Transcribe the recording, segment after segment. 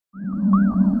To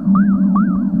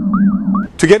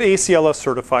get ACLS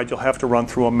certified, you'll have to run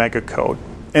through a mega code.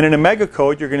 And in a mega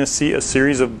code, you're going to see a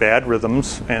series of bad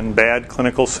rhythms and bad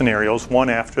clinical scenarios, one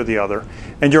after the other,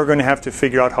 and you're going to have to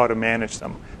figure out how to manage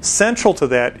them. Central to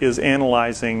that is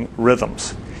analyzing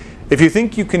rhythms. If you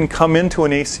think you can come into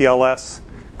an ACLS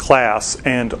class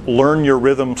and learn your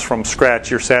rhythms from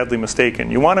scratch, you're sadly mistaken.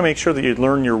 You want to make sure that you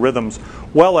learn your rhythms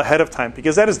well ahead of time,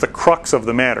 because that is the crux of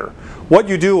the matter. What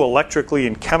you do electrically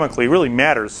and chemically really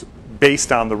matters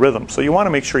based on the rhythm. So you want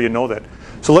to make sure you know that.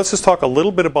 So let's just talk a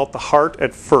little bit about the heart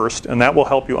at first, and that will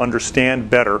help you understand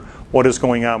better what is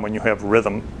going on when you have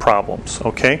rhythm problems.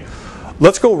 Okay?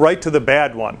 Let's go right to the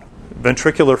bad one,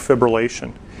 ventricular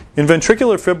fibrillation. In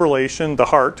ventricular fibrillation, the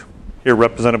heart, here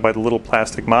represented by the little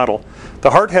plastic model,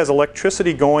 the heart has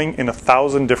electricity going in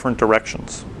 1,000 different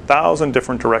directions. 1,000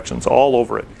 different directions all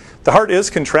over it. The heart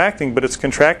is contracting, but it's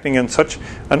contracting in such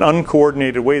an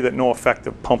uncoordinated way that no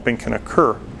effective pumping can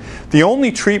occur. The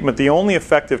only treatment, the only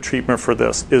effective treatment for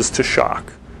this is to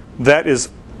shock. That is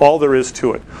all there is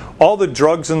to it. All the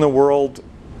drugs in the world,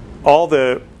 all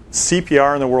the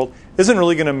CPR in the world isn't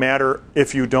really going to matter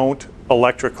if you don't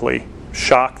electrically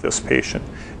shock this patient.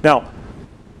 Now,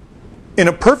 in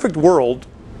a perfect world,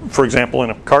 for example, in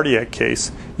a cardiac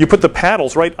case, you put the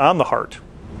paddles right on the heart.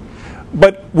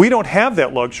 But we don't have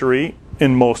that luxury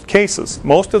in most cases.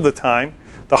 Most of the time,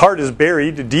 the heart is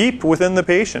buried deep within the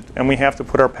patient, and we have to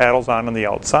put our paddles on the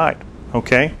outside.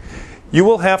 Okay? You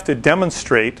will have to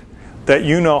demonstrate that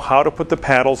you know how to put the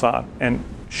paddles on and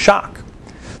shock.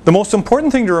 The most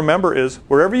important thing to remember is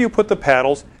wherever you put the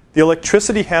paddles, the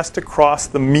electricity has to cross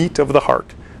the meat of the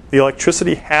heart. The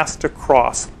electricity has to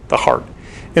cross the heart.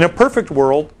 In a perfect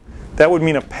world, that would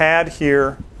mean a pad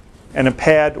here and a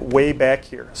pad way back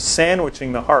here,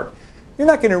 sandwiching the heart. You're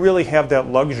not going to really have that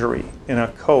luxury in a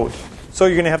code. So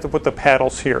you're going to have to put the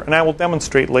paddles here, and I will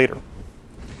demonstrate later.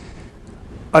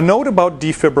 A note about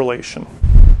defibrillation.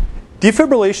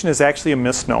 Defibrillation is actually a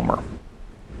misnomer.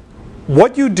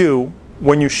 What you do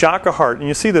when you shock a heart, and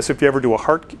you see this if you ever do a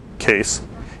heart case,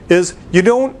 is you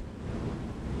don't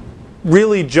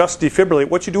really just defibrillate.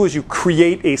 What you do is you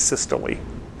create asystole.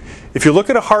 If you look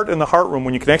at a heart in the heart room,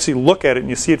 when you can actually look at it and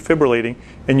you see it fibrillating,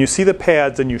 and you see the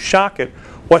pads and you shock it,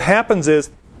 what happens is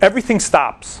everything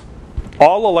stops.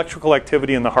 All electrical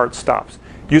activity in the heart stops.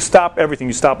 You stop everything.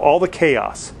 You stop all the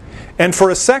chaos. And for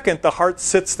a second, the heart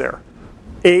sits there,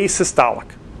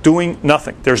 asystolic, doing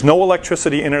nothing. There's no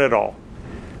electricity in it at all.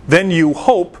 Then you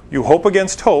hope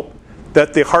against hope,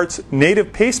 that the heart's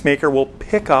native pacemaker will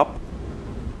pick up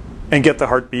and get the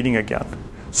heart beating again.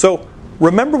 So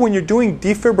remember, when you're doing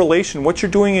defibrillation, what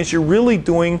you're doing is you're really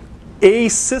doing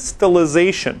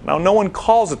asystolization. Now, no one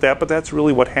calls it that, but that's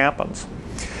really what happens.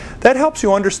 That helps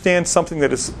you understand something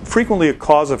that is frequently a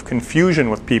cause of confusion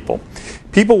with people.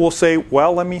 People will say,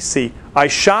 well, let me see. I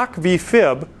shock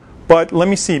V-fib, but let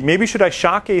me see. Maybe should I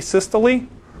shock asystole?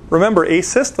 Remember,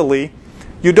 asystole,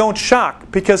 you don't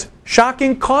shock because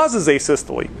shocking causes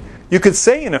asystole. You could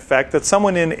say, in effect, that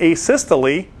someone in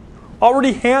asystole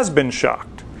already has been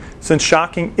shocked, since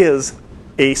shocking is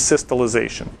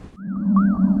asystolization.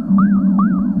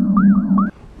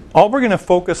 All we're going to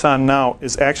focus on now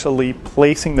is actually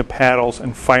placing the paddles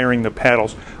and firing the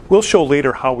paddles. We'll show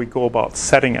later how we go about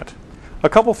setting it. A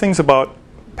couple things about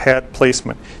pad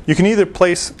placement. You can either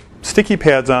place sticky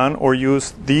pads on or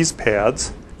use these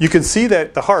pads. You can see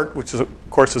that the heart, which is, of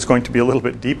course is going to be a little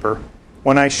bit deeper,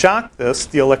 when I shock this,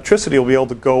 the electricity will be able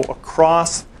to go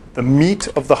across the meat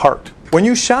of the heart. When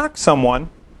you shock someone,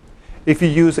 if you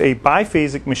use a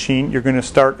biphasic machine, you're going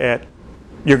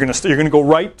to go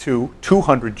right to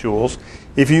 200 joules.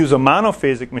 If you use a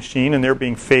monophasic machine and they're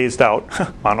being phased out,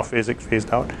 monophasic,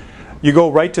 phased out, you go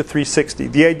right to 360.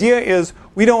 The idea is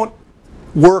we don't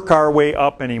work our way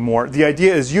up anymore. The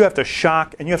idea is you have to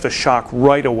shock, and you have to shock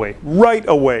right away,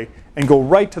 and go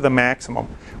right to the maximum.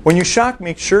 When you shock,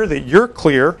 make sure that you're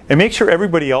clear and make sure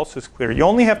everybody else is clear. You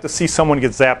only have to see someone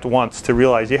get zapped once to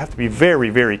realize you have to be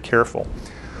very, very careful.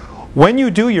 When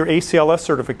you do your ACLS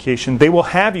certification, they will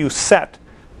have you set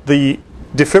the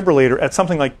defibrillator at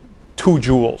something like 2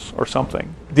 joules or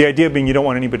something. The idea being you don't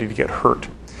want anybody to get hurt.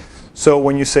 So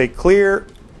when you say clear,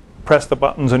 press the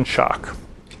buttons and shock.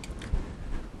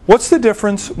 What's the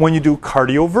difference when you do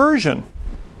cardioversion?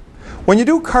 When you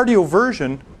do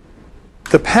cardioversion,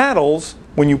 the paddles,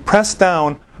 when you press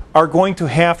down, are going to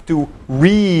have to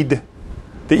read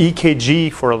the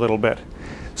EKG for a little bit.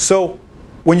 So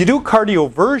when you do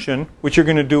cardioversion, which you're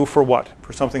going to do for what?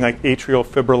 For something like atrial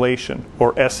fibrillation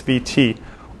or SVT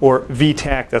or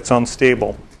VTAC that's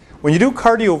unstable. When you do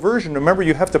cardioversion, remember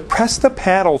you have to press the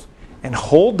paddles and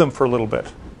hold them for a little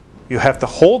bit. You have to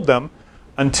hold them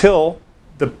until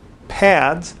the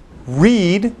pads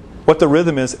read what the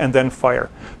rhythm is and then fire.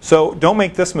 So don't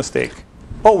make this mistake.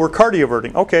 Oh, we're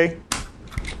cardioverting. Okay.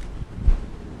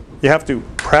 You have to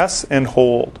press and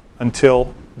hold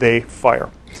until they fire.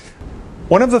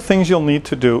 One of the things you'll need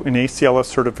to do in ACLS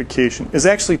certification is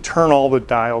actually turn all the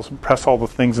dials and press all the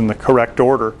things in the correct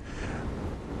order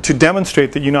to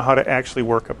demonstrate that you know how to actually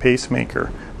work a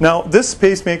pacemaker. Now, this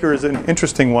pacemaker is an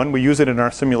interesting one. We use it in our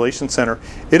simulation center.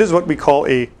 It is what we call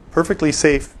a perfectly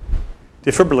safe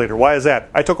defibrillator. Why is that?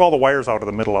 I took all the wires out of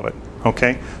the middle of it.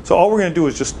 Okay? So all we're going to do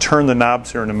is just turn the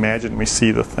knobs here and imagine we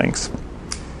see the things.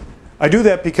 I do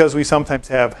that because we sometimes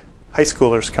have high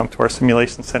schoolers come to our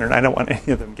simulation center and I don't want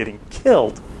any of them getting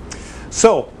killed.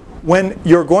 So when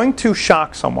you're going to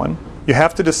shock someone, you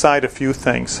have to decide a few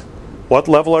things. What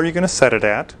level are you going to set it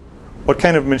at? What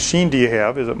kind of machine do you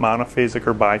have? Is it monophasic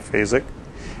or biphasic?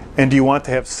 And do you want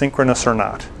to have synchronous or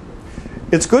not?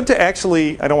 It's good to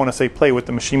actually, I don't want to say play with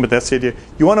the machine, but that's the idea.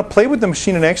 You want to play with the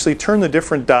machine and actually turn the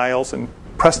different dials and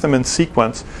press them in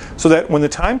sequence so that when the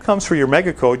time comes for your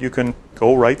megacode, you can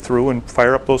go right through and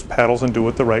fire up those pedals and do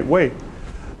it the right way.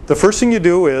 The first thing you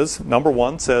do is, number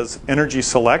one says energy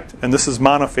select, and this is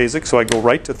monophasic, so I go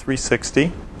right to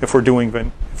 360 if we're doing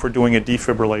a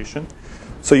defibrillation.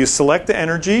 So you select the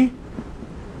energy,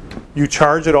 you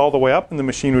charge it all the way up, and the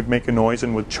machine would make a noise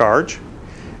and would charge.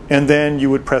 And then you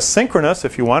would press synchronous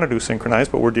if you want to do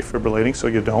synchronized, but we're defibrillating, so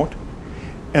you don't.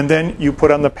 And then you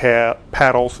put on the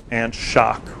paddles and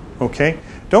shock. Okay?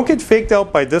 Don't get faked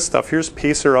out by this stuff. Here's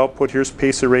pacer output, here's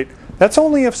pacer rate. That's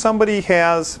only if somebody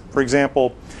has, for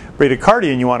example,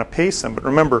 bradycardia and you want to pace them. But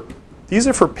remember, these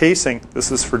are for pacing, this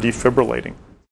is for defibrillating.